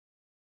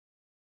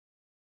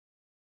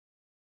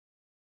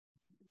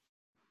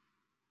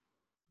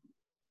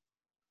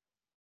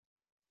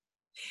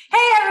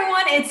Hey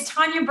everyone, it's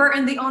Tanya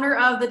Burton, the owner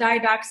of the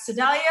Diet Doc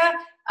Sedalia,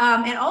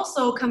 and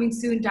also coming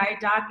soon, Diet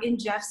Doc in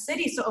Jeff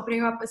City. So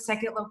opening up a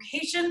second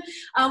location.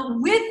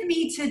 With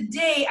me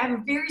today, I have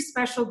a very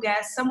special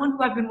guest, someone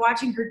who I've been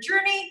watching her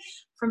journey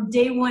from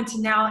day one to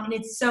now, and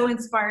it's so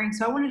inspiring.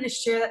 So I wanted to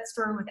share that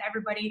story with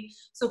everybody.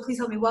 So please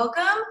help me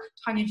welcome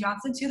Tanya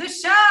Johnson to the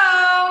show.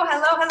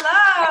 Hello,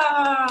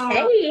 hello.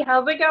 Hey,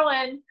 how's it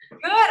going?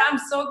 Good. I'm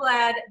so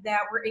glad that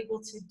we're able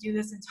to do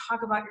this and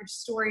talk about your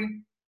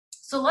story.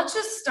 So let's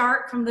just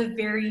start from the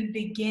very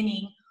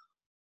beginning.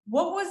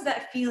 What was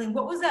that feeling?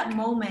 What was that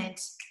moment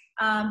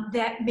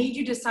that made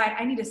you decide,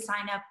 I need to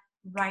sign up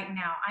right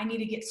now? I need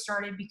to get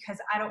started because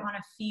I don't want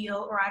to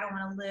feel or I don't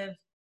want to live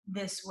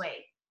this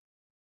way.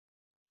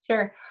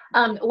 Sure.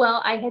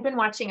 Well, I had been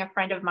watching a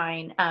friend of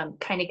mine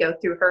kind of go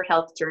through her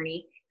health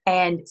journey.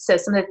 And so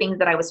some of the things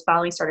that I was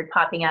following started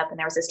popping up, and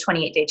there was this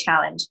 28-day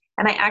challenge.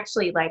 And I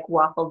actually like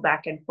waffled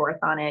back and forth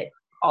on it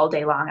all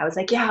day long. I was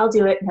like, yeah, I'll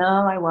do it. No,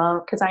 I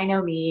won't, because I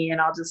know me, and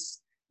I'll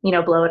just,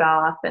 blow it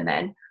off. And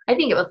then I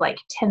think it was like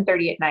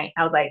 10:30 at night.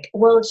 I was like,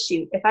 well,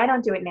 shoot, if I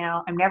don't do it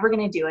now, I'm never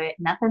going to do it.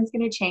 Nothing's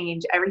going to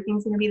change.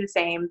 Everything's going to be the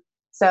same.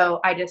 So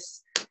I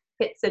just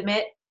hit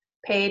submit,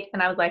 paid,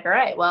 and I was like, all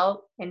right,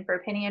 well, in for a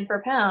penny, in for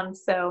a pound.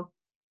 So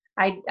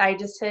I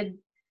just had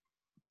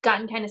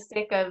gotten kind of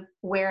sick of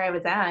where I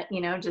was at,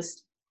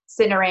 just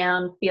sitting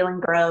around feeling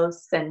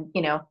gross, and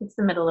it's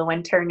the middle of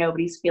winter,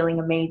 nobody's feeling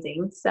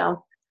amazing.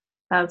 So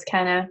that was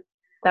kind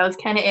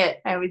of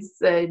it. I was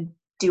a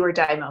do or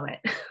die moment.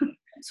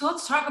 So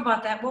let's talk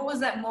about that. What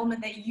was that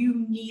moment that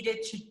you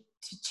needed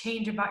to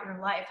change about your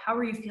life? How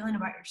were you feeling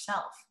about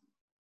yourself?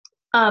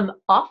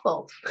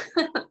 Awful.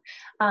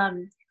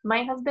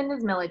 My husband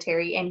is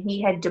military, and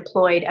he had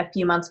deployed a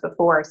few months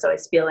before. So I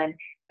was feeling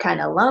kind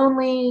of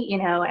lonely,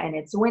 and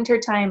it's winter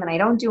time, and I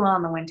don't do well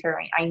in the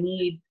winter. I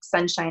need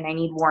sunshine. I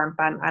need warmth.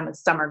 I'm a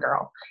summer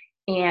girl,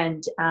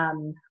 and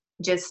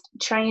just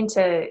trying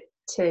to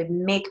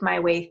make my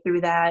way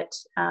through that.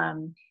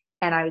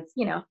 And I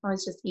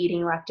was just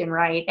eating left and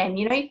right, and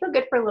you feel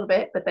good for a little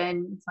bit, but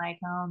then it's like,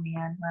 oh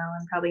man, well,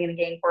 I'm probably going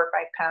to gain 4 or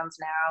 5 pounds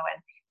now,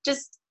 and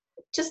just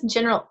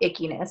general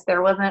ickiness.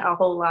 There wasn't a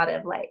whole lot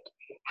of like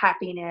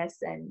happiness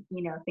and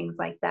things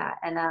like that.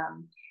 And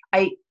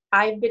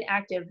I've been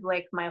active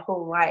like my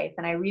whole life,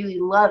 and I really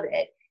love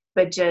it,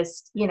 but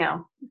just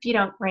if you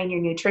don't rein your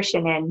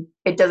nutrition in,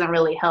 it doesn't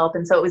really help.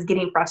 And so it was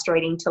getting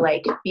frustrating to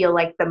like feel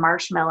like the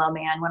marshmallow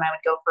man when I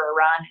would go for a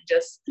run, and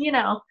just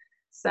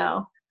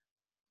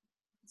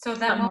So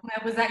that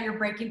moment, was that your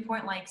breaking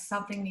point? Like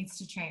something needs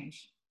to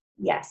change?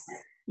 Yes.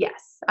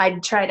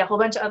 I'd tried a whole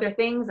bunch of other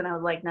things, and I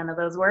was like, none of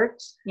those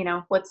worked.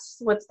 What's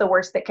the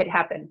worst that could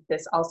happen?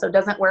 This also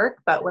doesn't work,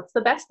 but what's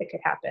the best that could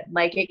happen?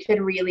 Like, it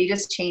could really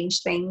just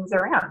change things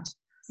around.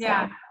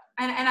 Yeah.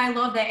 And I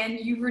love that. And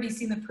you've already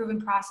seen the proven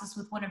process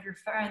with one of your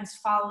friends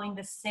following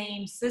the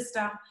same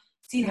system,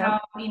 seen how,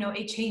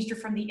 it changed you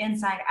from the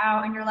inside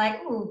out. And you're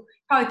like, ooh,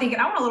 probably thinking,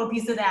 I want a little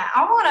piece of that.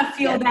 I want to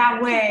feel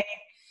that way.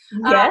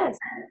 Yes.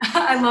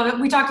 I love it.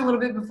 We talked a little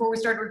bit before we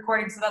started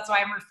recording, so that's why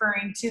I'm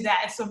referring to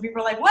that. So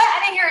people are like, what?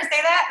 I didn't hear her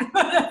say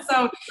that.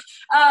 So,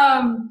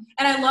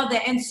 and I love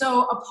that. And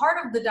so a part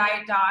of the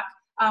Diet Doc,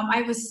 I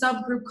have a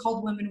subgroup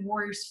called Women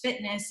Warriors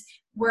Fitness,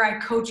 where I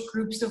coach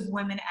groups of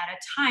women at a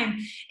time.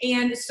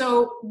 And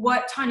so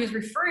what Tanya's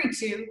referring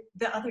to,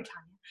 the other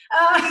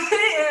Tanya,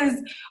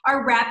 is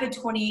our rapid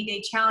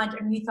 28-day challenge.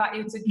 And we thought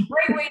it was a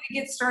great way to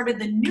get started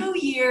the new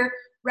year.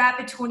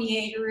 Rapid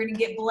 28, we're going to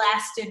get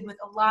blasted with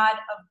a lot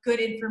of good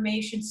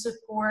information,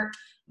 support,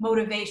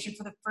 motivation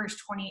for the first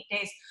 28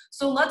 days.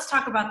 So let's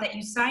talk about that.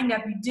 You signed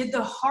up, you did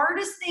the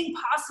hardest thing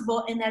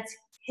possible, and that's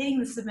hitting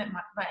the submit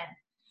button.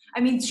 I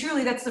mean,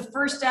 truly, that's the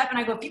first step. And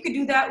I go, if you could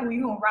do that, well,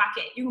 you're going to rock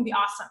it. You're going to be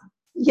awesome.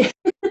 Yeah.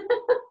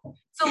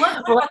 So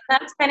let's well,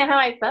 that's kind of how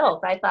I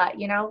felt. I thought,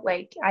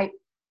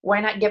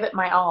 why not give it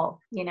my all?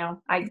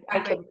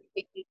 Exactly.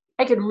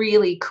 I could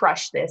really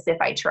crush this if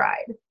I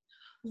tried.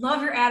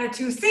 Love your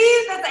attitude.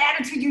 See, that's the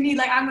attitude you need.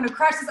 Like, I'm going to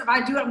crush this. If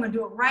I do it, I'm going to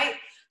do it right.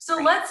 So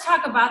let's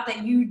talk about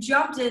that. You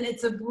jumped in.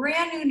 It's a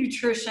brand new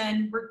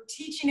nutrition. We're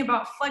teaching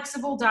about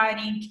flexible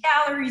dieting,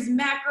 calories,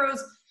 macros.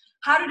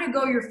 How did it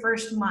go your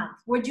first month?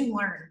 What'd you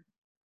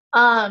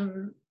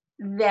learn?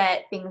 That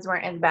things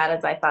weren't as bad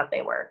as I thought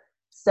they were.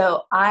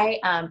 So I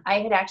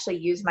had actually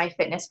used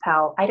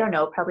MyFitnessPal, I don't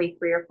know, probably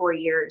 3 or 4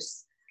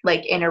 years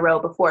like in a row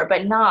before,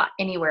 but not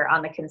anywhere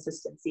on the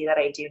consistency that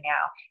I do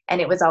now.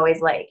 And it was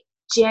always like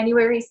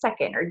January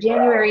 2nd or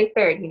January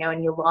 3rd,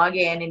 and you log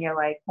in and you're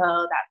like,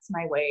 oh, that's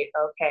my weight.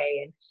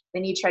 Okay. And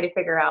then you try to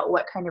figure out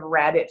what kind of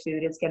rabbit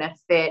food is going to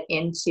fit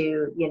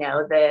into,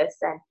 this.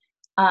 And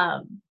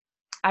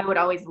I would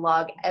always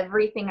log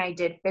everything I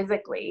did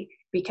physically,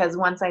 because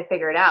once I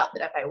figured out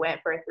that if I went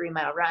for a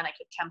 3-mile run, I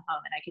could come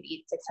home and I could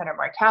eat 600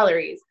 more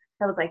calories.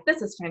 I was like,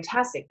 this is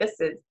fantastic.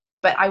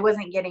 But I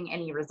wasn't getting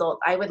any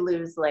results. I would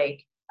lose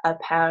like a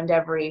pound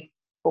every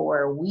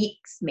 4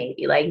 weeks,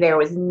 maybe. Like there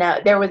was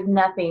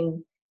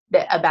nothing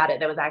about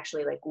it that was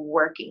actually like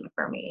working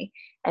for me.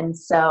 And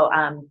so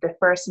the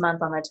first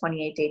month on the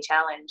 28-day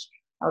challenge,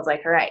 I was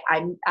like, all right,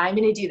 I'm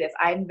going to do this.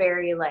 I'm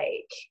very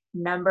like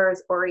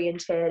numbers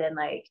oriented and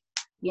like,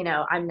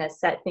 I'm going to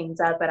set things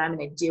up and I'm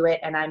going to do it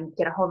and I'm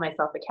going to hold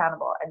myself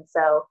accountable. And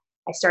so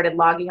I started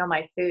logging all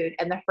my food.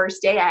 And the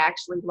first day I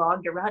actually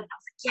logged around and I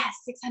was like, yes,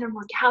 600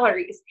 more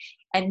calories.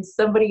 And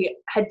somebody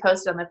had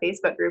posted on the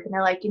Facebook group and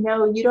they're like, you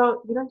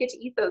don't get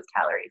to eat those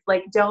calories.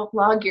 Like, don't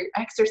log your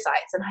exercise.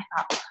 And I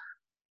thought,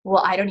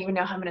 well, I don't even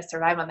know how I'm going to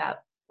survive on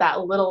that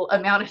little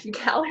amount of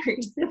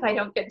calories if I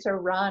don't get to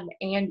run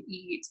and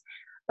eat.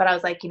 But I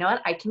was like, you know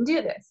what, I can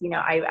do this.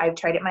 I've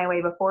tried it my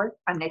way before.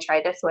 I'm going to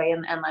try this way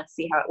and let's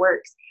see how it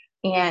works.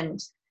 And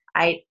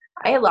I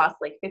lost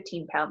like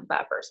 15 pounds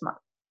that first month.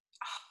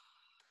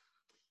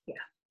 Yeah.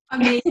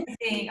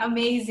 Amazing.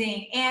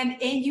 Amazing. And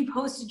you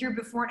posted your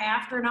before and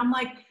after, and I'm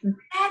like,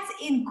 that's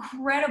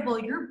incredible.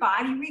 Your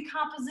body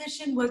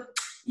recomposition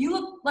you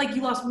look like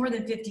you lost more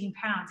than 15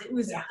 pounds. It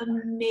was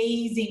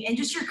amazing. And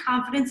just your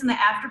confidence in the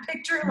after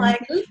picture, like,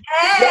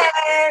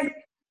 hey,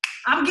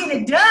 I'm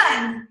getting it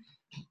done.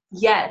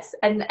 Yes.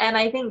 And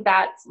I think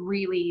that's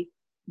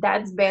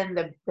been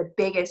the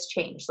biggest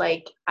change.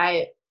 Like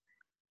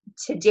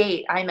to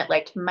date, I'm at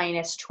like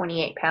minus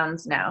 28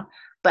 pounds now,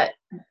 but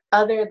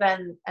other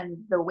than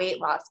the weight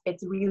loss,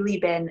 it's really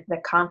been the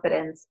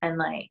confidence and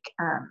like,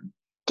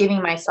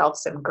 giving myself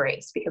some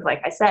grace, because like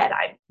I said,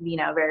 I'm,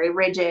 very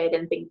rigid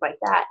and things like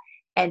that.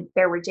 And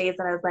there were days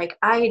that I was like,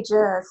 I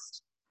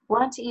just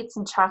want to eat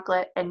some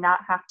chocolate and not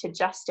have to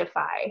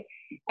justify.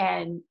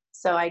 And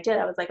so I did.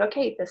 I was like,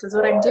 okay, this is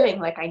what I'm doing.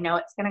 Like, I know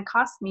it's going to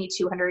cost me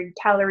 200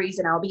 calories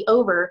and I'll be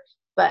over,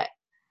 but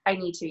I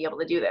need to be able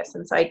to do this.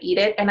 And so I'd eat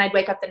it and I'd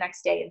wake up the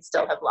next day and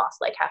still have lost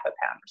like half a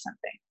pound or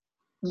something.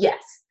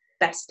 Yes.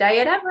 Best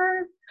diet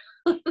ever.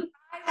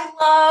 I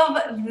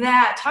love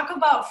that. Talk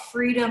about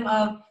freedom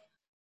of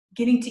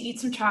getting to eat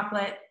some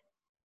chocolate,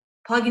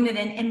 plugging it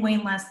in, and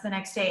weighing less the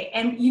next day.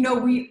 And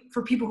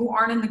for people who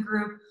aren't in the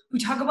group, we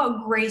talk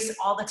about grace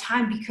all the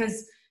time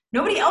because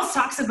nobody else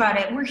talks about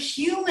it. We're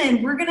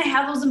human. We're going to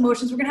have those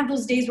emotions. We're going to have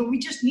those days where we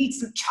just need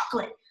some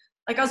chocolate.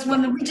 Like us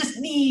women, we just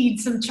need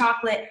some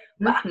chocolate.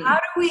 But how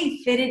do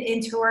we fit it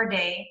into our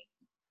day,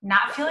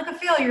 not feel like a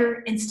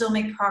failure, and still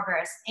make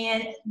progress?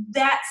 And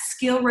that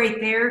skill right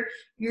there,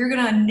 you're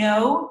going to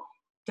know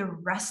the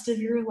rest of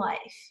your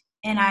life.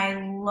 And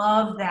I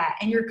love that.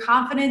 And your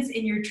confidence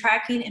in your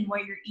tracking and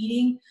what you're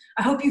eating,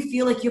 I hope you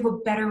feel like you have a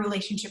better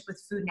relationship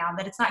with food now,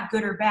 that it's not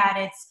good or bad.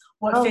 It's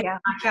what fits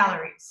my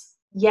calories.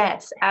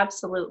 Yes,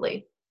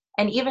 absolutely.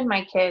 And even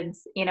my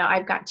kids,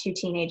 I've got 2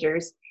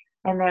 teenagers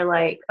and they're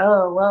like,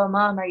 oh, well,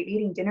 Mom, are you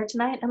eating dinner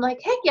tonight? I'm like,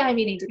 heck yeah, I'm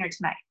eating dinner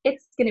tonight.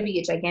 It's going to be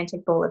a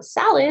gigantic bowl of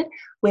salad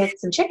with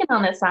some chicken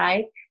on the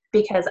side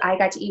because I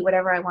got to eat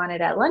whatever I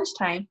wanted at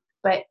lunchtime.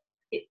 But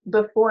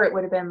before it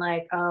would have been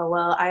like, oh,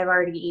 well, I've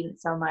already eaten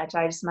so much.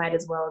 I just might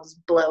as well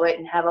just blow it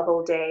and have a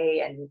whole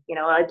day. And,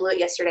 I blew it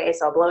yesterday,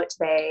 so I'll blow it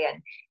today.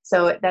 And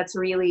so that's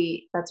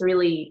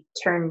really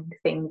turned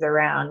things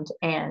around.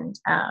 And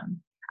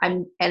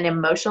I'm an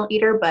emotional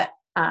eater, but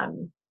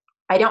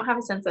I don't have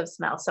a sense of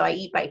smell. So I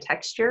eat by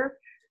texture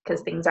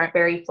because things aren't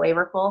very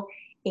flavorful.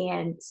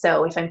 And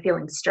so if I'm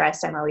feeling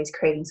stressed, I'm always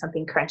craving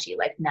something crunchy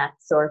like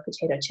nuts or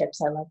potato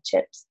chips. I love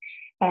chips.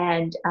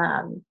 And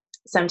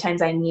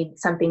sometimes I need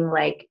something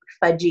like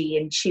fudgy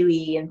and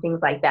chewy and things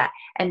like that.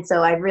 And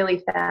so I've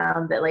really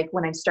found that like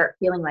when I start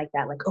feeling like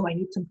that, like, oh, I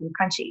need something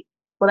crunchy.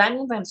 Well, that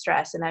means I'm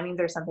stressed and that means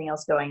there's something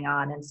else going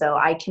on. And so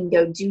I can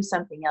go do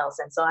something else.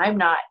 And so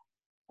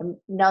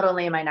not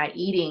only am I not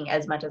eating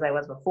as much as I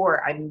was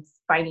before, I'm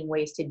finding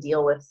ways to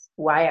deal with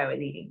why I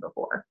was eating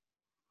before.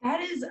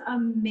 That is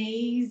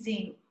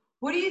amazing.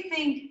 What do you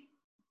think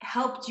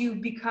helped you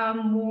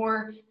become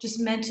more just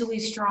mentally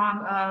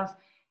strong of,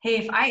 hey,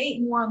 if I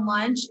ate more on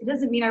lunch, it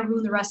doesn't mean I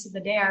ruined the rest of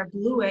the day. I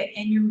blew it,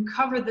 and you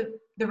recover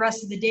the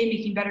rest of the day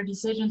making better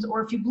decisions.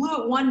 Or if you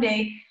blew it one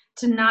day,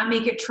 to not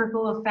make it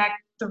trickle effect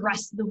the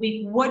rest of the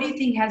week. What do you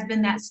think has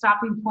been that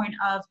stopping point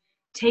of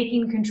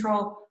taking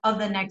control of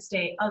the next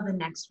day, of the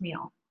next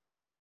meal?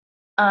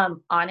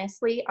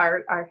 Honestly,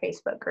 our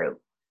Facebook group,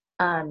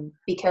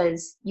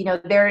 because,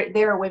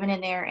 there are women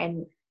in there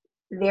and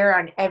they're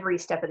on every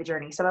step of the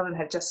journey. Some of them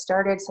have just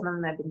started. Some of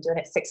them have been doing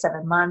it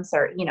 6-7 months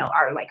or,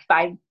 are like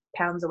 5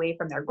 pounds away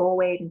from their goal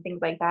weight and things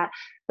like that.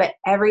 But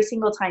every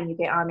single time you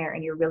get on there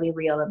and you're really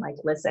real and like,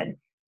 listen,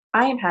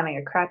 I am having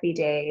a crappy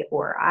day,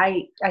 or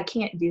I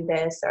can't do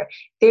this, or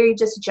they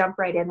just jump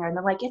right in there and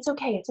they're like, it's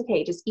okay.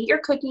 Just eat your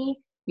cookie.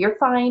 You're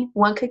fine.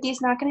 One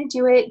cookie's not going to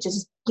do it.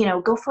 Just,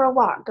 go for a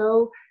walk,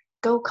 go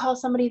call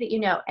somebody that you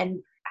know.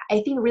 And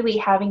I think really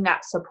having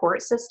that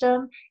support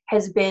system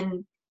has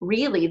been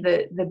really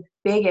the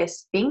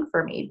biggest thing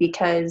for me,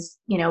 because,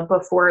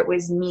 before it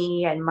was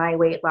me and my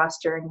weight loss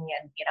journey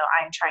and,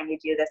 I'm trying to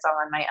do this all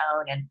on my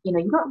own. And, you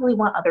don't really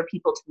want other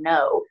people to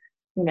know,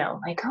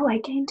 like, oh, I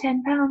gained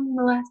 10 pounds in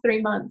the last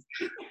 3 months.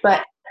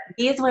 But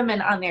these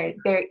women on there,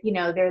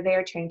 they're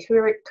there to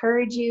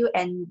encourage you,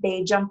 and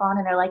they jump on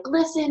and they're like,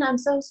 listen, I'm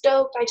so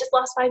stoked. I just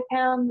lost 5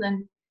 pounds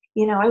and,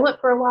 I went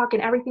for a walk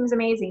and everything's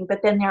amazing.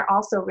 But then they're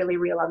also really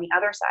real on the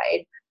other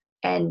side.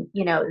 and,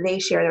 you know, they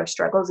share their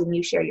struggles and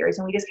you share yours,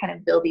 and we just kind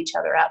of build each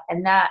other up.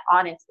 And that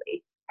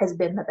honestly has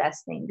been the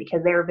best thing,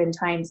 because there have been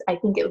times, I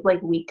think it was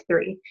like week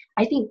 3,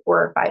 I think 4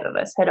 or 5 of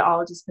us had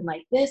all just been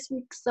like, this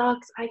week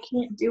sucks, I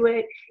can't do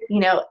it, you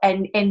know,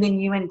 and then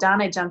you and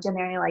Donna jumped in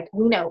there and you're like,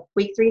 we know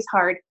week 3 is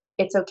hard,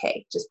 it's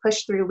okay, just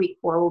push through, week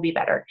 4 will be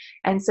better.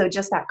 And so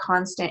just that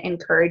constant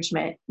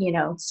encouragement, you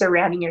know,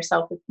 surrounding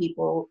yourself with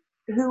people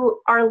who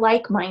are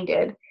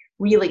like-minded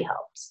really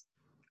helps.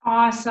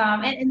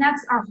 Awesome. And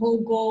that's our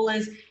whole goal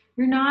is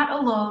you're not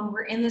alone.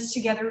 We're in this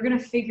together. We're going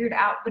to figure it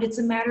out, but it's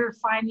a matter of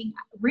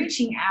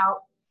reaching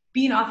out,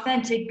 being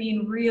authentic,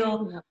 being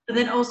real, but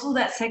then also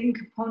that second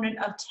component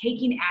of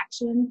taking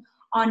action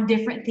on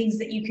different things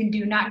that you can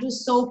do, not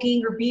just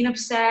sulking or being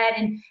upset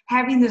and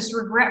having this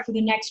regret for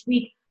the next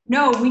week.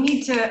 No, we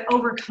need to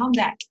overcome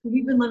that.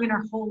 We've been living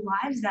our whole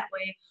lives that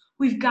way.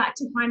 We've got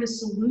to find a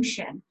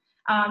solution.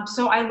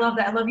 So I love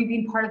that. I love you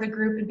being part of the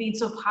group and being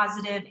so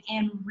positive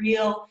and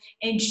real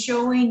and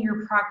showing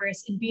your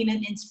progress and being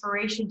an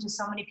inspiration to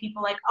so many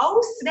people. Like,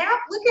 oh snap,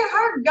 look at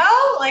her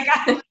go. Like,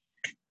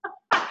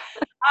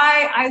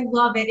 I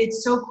love it.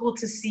 It's so cool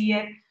to see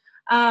it.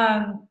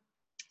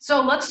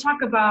 So let's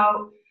talk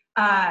about,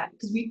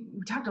 because we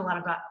talked a lot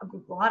about a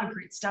lot of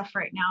great stuff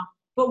right now,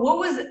 but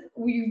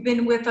you've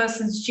been with us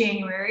since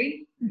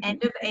January,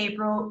 end of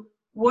April.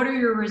 What are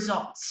your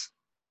results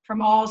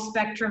from all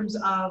spectrums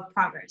of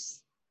progress?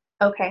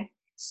 Okay.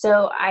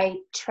 So I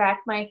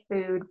track my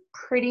food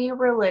pretty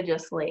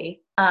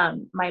religiously.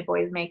 My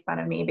boys make fun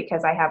of me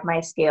because I have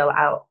my scale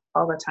out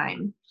all the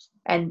time.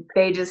 And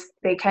they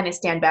kind of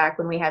stand back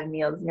when we have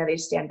meals. You know, they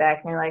stand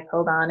back and they're like,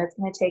 hold on, it's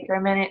going to take her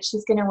a minute.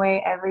 She's going to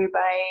weigh every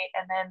bite,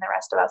 and then the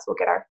rest of us will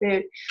get our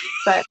food.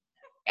 But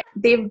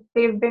they've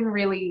been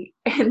really,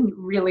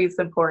 really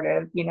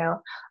supportive, you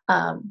know.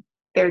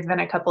 There's been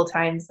a couple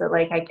times that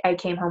like I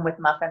came home with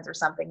muffins or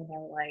something and they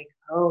were like,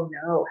 oh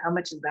no, how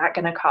much is that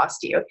going to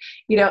cost you?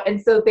 You know,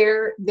 and so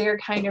they're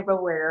kind of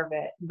aware of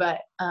it.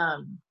 But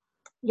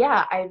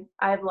yeah,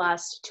 I've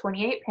lost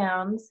 28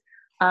 pounds.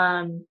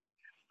 I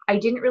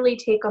didn't really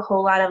take a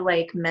whole lot of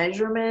like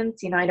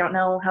measurements. You know, I don't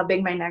know how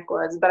big my neck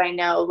was, but I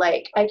know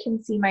like I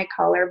can see my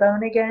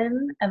collarbone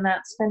again, and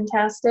that's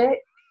fantastic.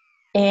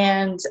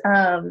 And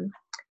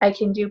I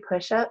can do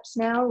push-ups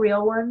now,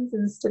 real ones,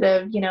 instead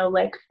of, you know,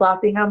 like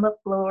flopping on the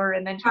floor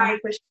and then trying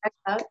to push back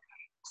up.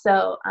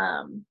 So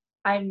I'm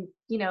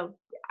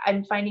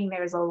finding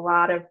there's a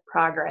lot of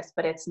progress,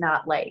 but it's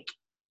not like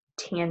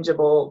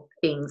tangible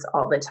things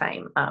all the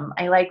time.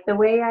 I like the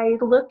way I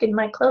look in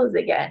my clothes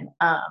again.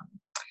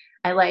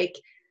 I like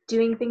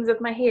doing things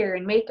with my hair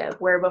and makeup,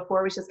 where before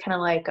it was just kind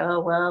of like,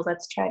 oh, well,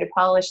 let's try to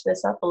polish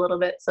this up a little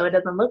bit so it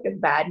doesn't look as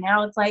bad.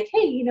 Now it's like,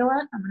 hey, you know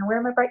what? I'm going to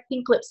wear my bright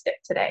pink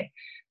lipstick today.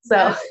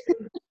 So,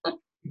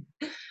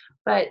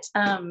 but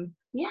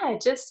yeah,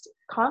 just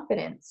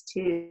confidence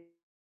too.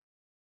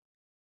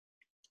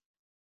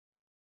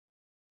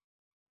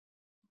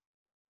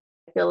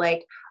 I feel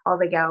like all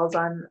the gals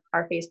on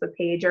our Facebook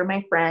page are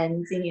my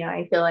friends. And, you know,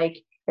 I feel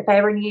like if I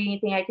ever need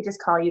anything, I could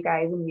just call you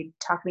guys and you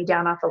talk me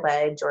down off a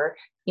ledge. Or,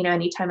 you know,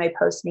 anytime I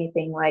post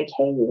anything like,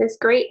 hey, this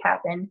great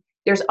happened,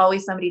 there's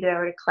always somebody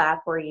there to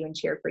clap for you and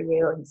cheer for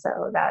you. And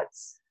so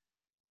that's,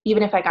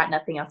 even if I got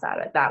nothing else out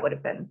of it, that would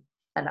have been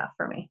enough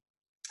for me.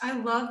 I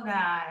love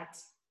that.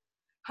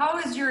 How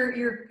is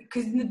your,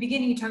 because in the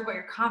beginning you talked about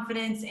your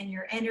confidence and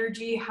your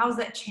energy. How's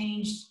that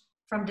changed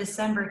from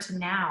December to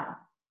now?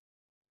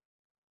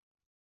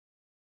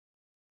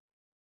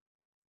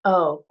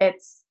 Oh, they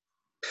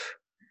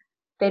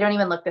don't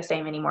even look the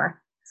same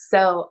anymore.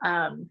 So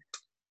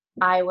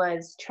I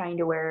was trying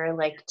to wear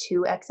like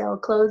 2XL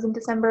clothes in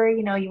December.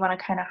 You know, you want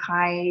to kind of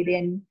hide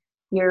in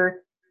your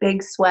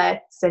big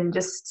sweats and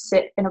just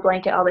sit in a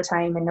blanket all the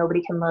time and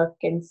nobody can look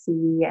and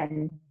see.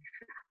 And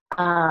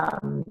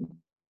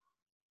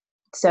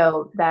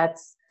so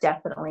that's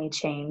definitely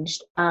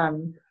changed.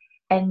 And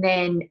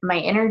then my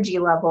energy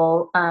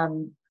level,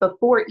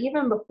 before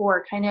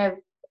kind of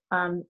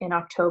in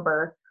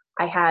October,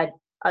 I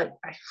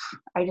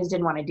just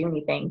didn't want to do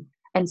anything.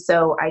 And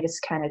so I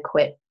just kind of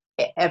quit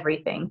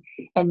everything.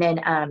 And then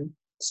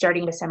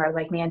starting in December, I was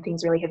like, man,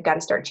 things really have got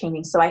to start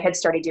changing. So I had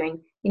started doing,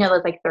 you know,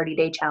 those like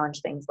 30-day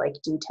challenge things, like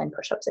do 10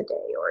 push-ups a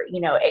day, or,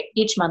 you know,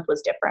 each month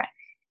was different.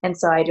 And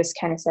so I just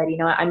kind of said, you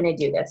know what, I'm going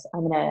to do this.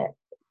 I'm going to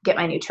get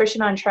my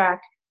nutrition on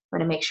track. I'm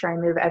going to make sure I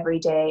move every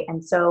day.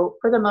 And so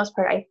for the most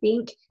part, I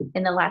think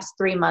in the last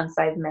 3 months,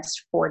 I've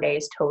missed 4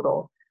 days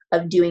total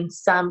of doing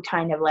some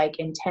kind of like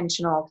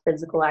intentional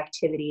physical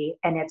activity.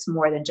 And it's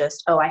more than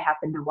just, oh, I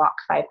happen to walk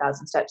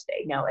 5,000 steps a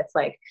day. No, it's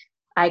like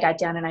I got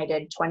down and I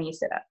did 20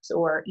 sit-ups,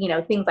 or, you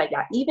know, things like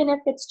that. Even if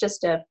it's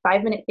just a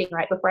 5-minute thing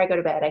right before I go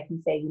to bed, I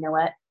can say, you know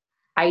what,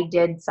 I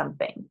did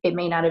something. It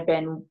may not have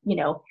been, you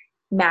know,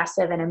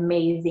 massive and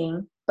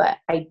amazing, but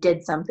I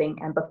did something.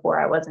 And before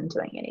I wasn't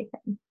doing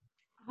anything.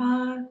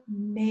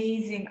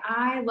 Amazing.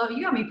 I love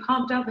you. Got me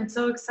pumped up and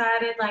so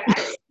excited. Like, I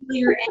feel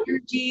your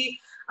energy.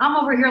 I'm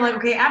over here like,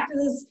 okay, after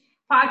this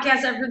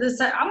podcast, after this,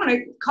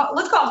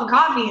 let's call for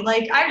coffee.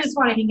 Like, I just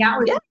want to hang out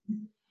with you.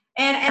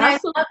 And I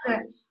love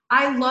it.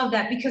 I love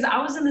that because I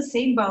was in the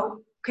same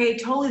boat. Okay,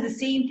 totally the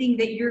same thing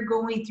that you're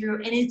going through.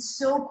 And it's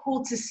so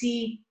cool to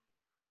see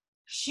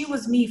she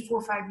was me 4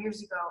 or 5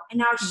 years ago. And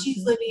now she's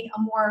Mm-hmm. living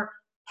a more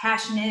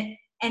passionate,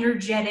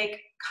 energetic,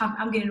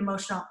 I'm getting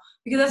emotional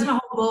because that's my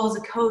whole goal as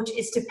a coach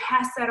is to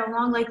pass that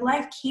along. Like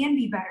life can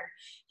be better.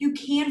 You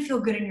can feel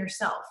good in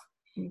yourself.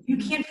 You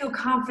Mm-hmm. can feel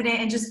confident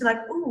and just be like,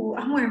 ooh,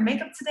 I'm wearing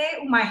makeup today.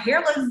 Ooh, my hair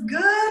looks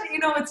good. You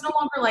know, it's no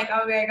longer like,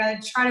 okay, I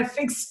got to try to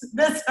fix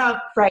this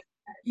up. Right.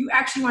 You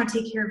actually want to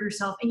take care of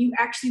yourself and you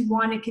actually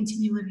want to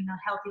continue living a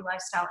healthy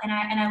lifestyle. And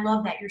I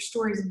love that. Your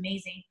story is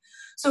amazing.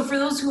 So for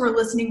those who are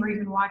listening or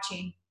even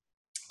watching,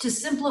 to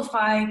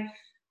simplify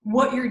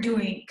what you're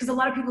doing, because a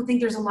lot of people think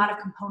there's a lot of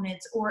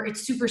components or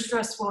it's super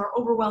stressful or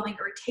overwhelming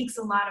or it takes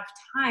a lot of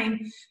time.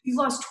 You've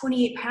lost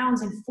 28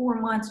 pounds in 4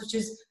 months, which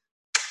is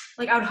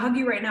like I would hug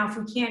you right now if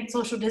we can't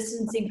social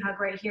distancing hug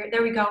right here.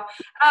 There we go.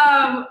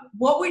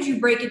 What would you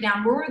break it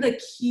down? What were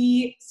the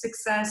key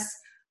success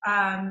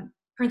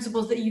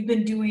principles that you've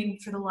been doing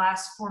for the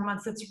last 4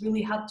 months that's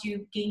really helped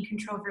you gain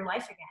control of your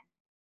life again?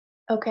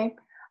 Okay.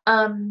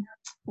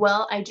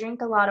 Well, I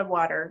drink a lot of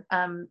water.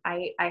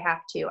 I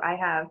have to.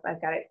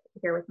 I've got it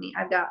here with me.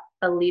 I've got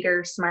a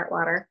liter smart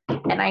water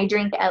and I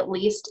drink at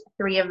least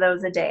 3 of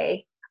those a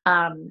day.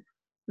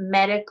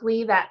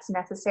 Medically, that's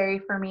necessary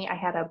for me. I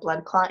had a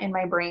blood clot in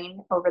my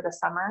brain over the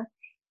summer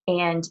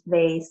and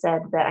they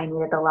said that I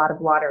needed a lot of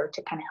water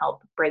to kind of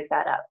help break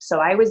that up. So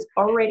I was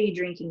already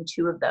drinking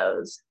 2 of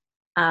those.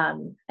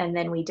 And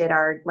then we did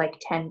our like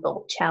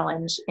 10-volt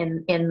challenge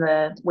in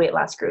the weight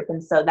loss group.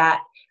 And so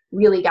that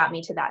really got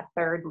me to that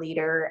 3rd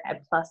liter and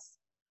plus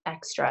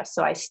extra.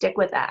 So I stick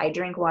with that. I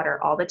drink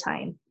water all the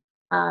time.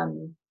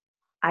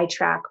 I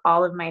track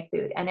all of my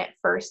food. And at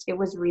first it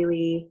was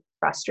really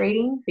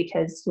frustrating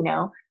because, you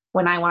know,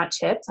 when I want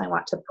chips, I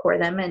want to pour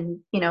them and,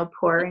 you know,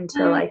 pour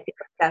until I feel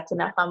like that's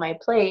enough on my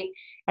plate.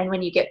 And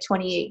when you get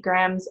 28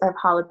 grams of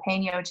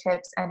jalapeno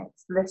chips and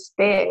it's this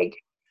big,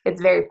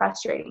 it's very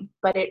frustrating.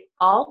 But it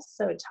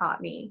also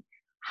taught me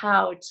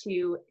how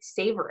to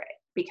savor it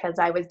because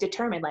I was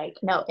determined, like,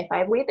 no, if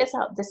I weigh this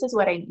out, this is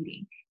what I'm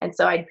eating. And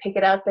so I'd pick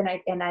it up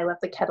and I love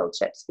the kettle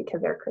chips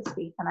because they're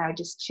crispy and I would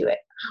just chew it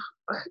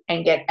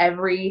and get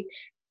every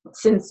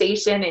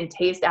sensation and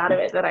taste out of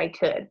it that I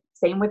could.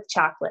 Same with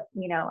chocolate,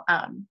 you know.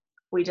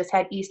 We just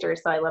had Easter,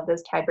 so I love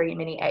those Cadbury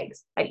mini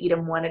eggs. I eat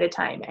them one at a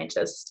time and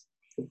just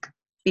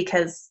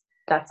because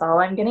that's all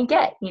I'm gonna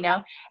get, you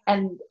know.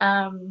 And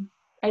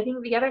I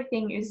think the other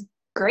thing is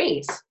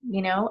grace,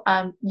 you know.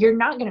 You're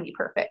not gonna be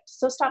perfect,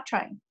 so stop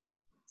trying.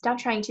 Stop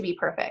trying to be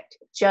perfect.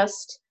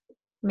 Just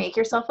make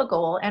yourself a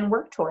goal and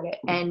work toward it.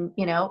 And,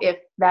 you know, if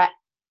that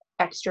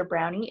extra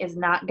brownie is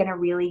not going to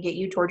really get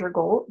you toward your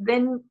goal,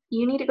 then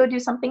you need to go do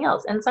something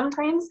else. And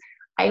sometimes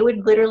I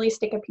would literally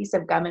stick a piece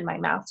of gum in my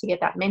mouth to get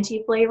that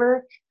minty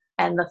flavor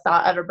and the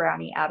thought of a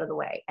brownie out of the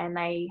way. And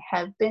I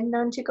have been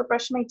known to go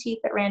brush my teeth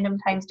at random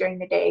times during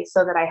the day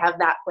so that I have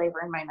that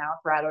flavor in my mouth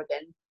rather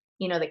than,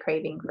 you know, the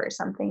craving for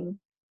something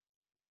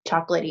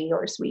chocolatey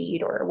or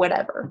sweet or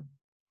whatever.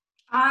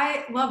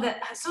 I love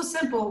that. So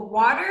simple.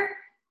 Water,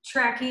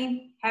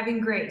 tracking,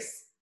 having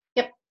grace.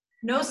 Yep.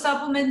 No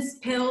supplements,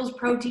 pills,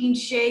 protein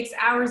shakes,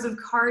 hours of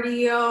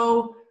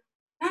cardio.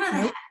 None of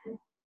that. Nope.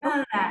 None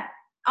of that.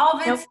 All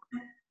of it's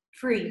Nope.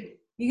 free.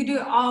 You can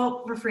do it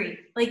all for free.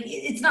 Like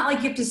it's not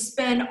like you have to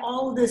spend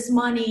all this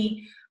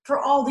money for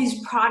all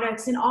these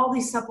products and all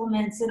these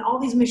supplements and all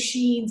these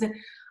machines. And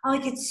I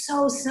like it's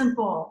so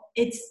simple.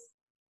 It's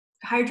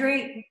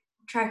hydrate,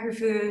 track your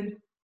food,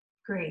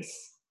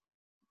 grace.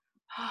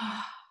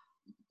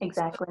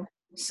 Exactly.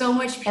 So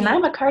much peace. And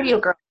I'm a cardio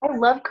girl. I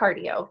love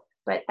cardio,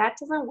 but that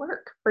doesn't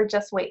work for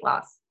just weight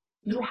loss.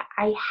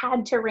 I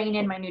had to rein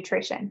in my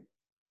nutrition.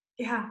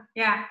 Yeah,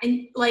 yeah.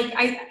 And like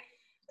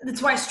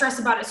that's why I stress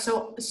about it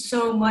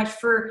so much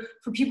for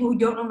people who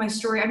don't know my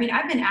story. I mean,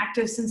 I've been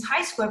active since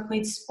high school. I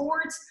played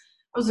sports.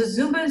 I was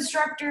a Zumba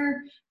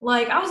instructor.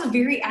 Like I was a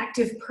very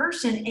active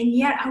person and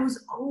yet I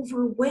was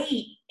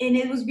overweight. And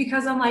it was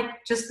because I'm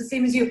like just the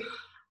same as you.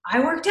 I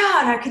worked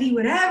out. I could eat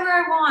whatever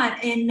I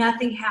want and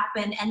nothing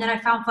happened. And then I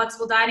found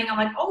flexible dieting. I'm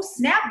like, oh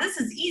snap, this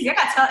is easy. I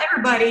got to tell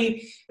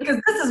everybody because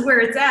this is where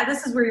it's at.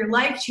 This is where your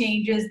life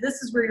changes.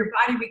 This is where your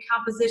body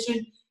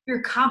recomposition, your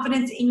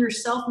confidence in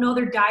yourself. No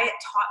other diet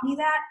taught me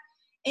that.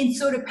 And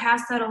so to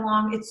pass that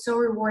along, it's so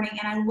rewarding.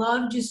 And I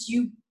love just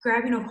you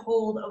grabbing a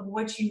hold of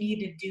what you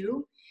need to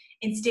do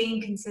and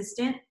staying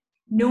consistent,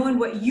 knowing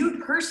what you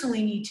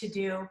personally need to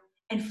do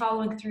and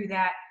following through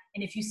that.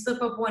 And if you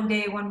slip up one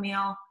day, one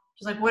meal,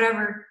 just like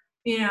whatever,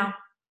 you know,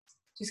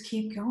 just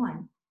keep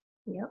going.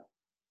 Yep.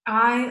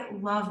 I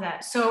love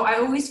that. So I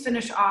always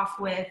finish off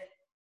with,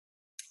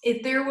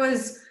 if there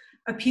was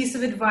a piece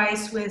of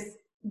advice with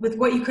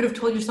what you could have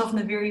told yourself in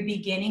the very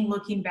beginning,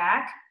 looking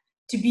back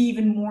to be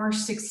even more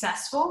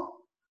successful,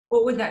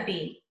 what would that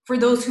be for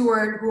those who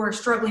are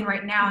struggling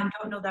right now and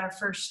don't know that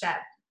first step?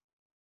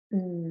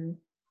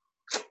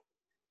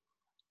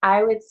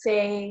 I would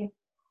say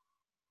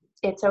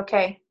it's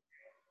okay.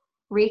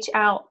 Reach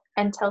out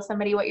and tell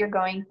somebody what you're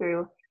going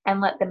through and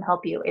let them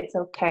help you. It's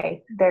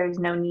okay. There's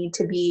no need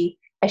to be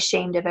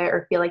ashamed of it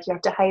or feel like you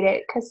have to hide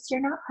it, because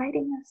you're not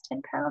hiding those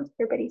 10 pounds.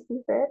 Everybody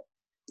sees it.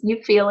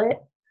 You feel it,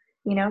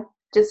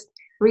 just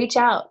reach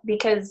out,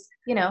 because,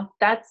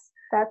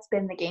 that's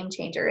been the game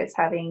changer, is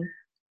having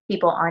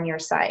people on your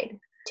side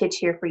to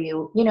cheer for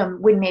you,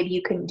 when maybe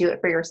you couldn't do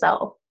it for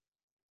yourself.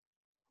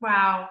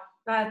 Wow.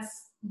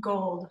 That's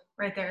gold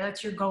right there.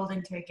 That's your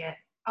golden ticket.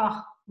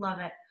 Oh, love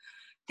it.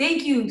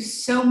 Thank you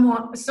so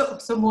much.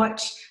 So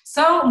much.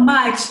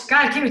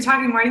 God, I can't be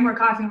talking more. I need more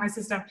coffee in my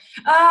system.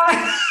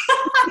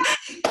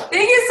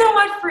 Thank you so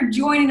much for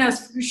joining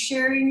us, for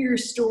sharing your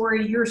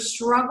story, your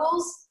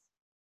struggles,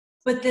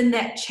 but then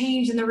that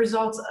change and the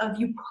results of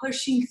you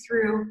pushing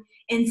through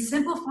and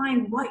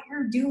simplifying what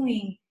you're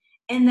doing,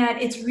 and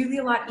that it's really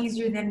a lot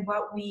easier than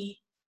what we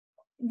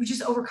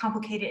just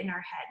overcomplicate it in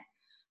our head.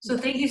 So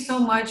thank you so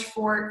much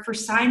for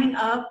signing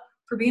up,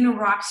 for being a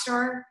rock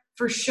star,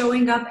 for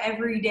showing up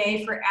every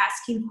day, for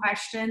asking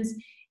questions,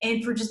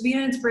 and for just being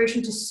an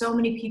inspiration to so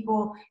many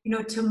people,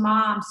 to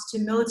moms, to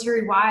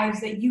military wives,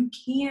 that you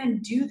can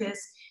do this.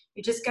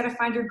 You just got to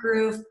find your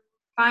groove,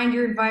 find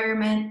your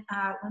environment,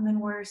 Women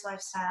Warriors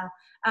Lifestyle.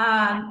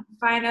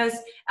 Find us,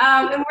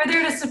 and we're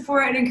there to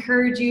support and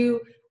encourage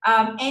you.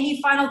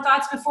 Any final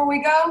thoughts before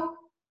we go?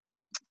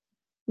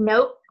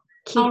 Nope.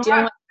 Keep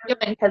doing what you're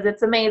doing, because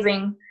it's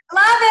amazing.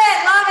 Love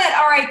it.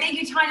 All right.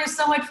 Thank you, Tanya,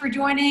 so much for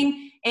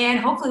joining. And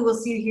hopefully we'll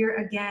see you here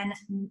again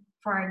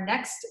for our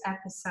next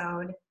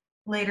episode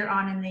later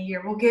on in the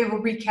year. We'll give a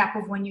recap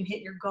of when you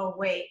hit your goal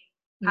weight.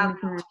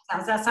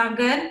 Does that sound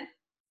good?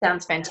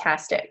 Sounds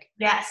fantastic.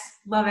 Yes.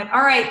 Love it.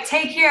 All right.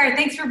 Take care.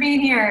 Thanks for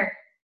being here.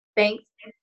 Thanks.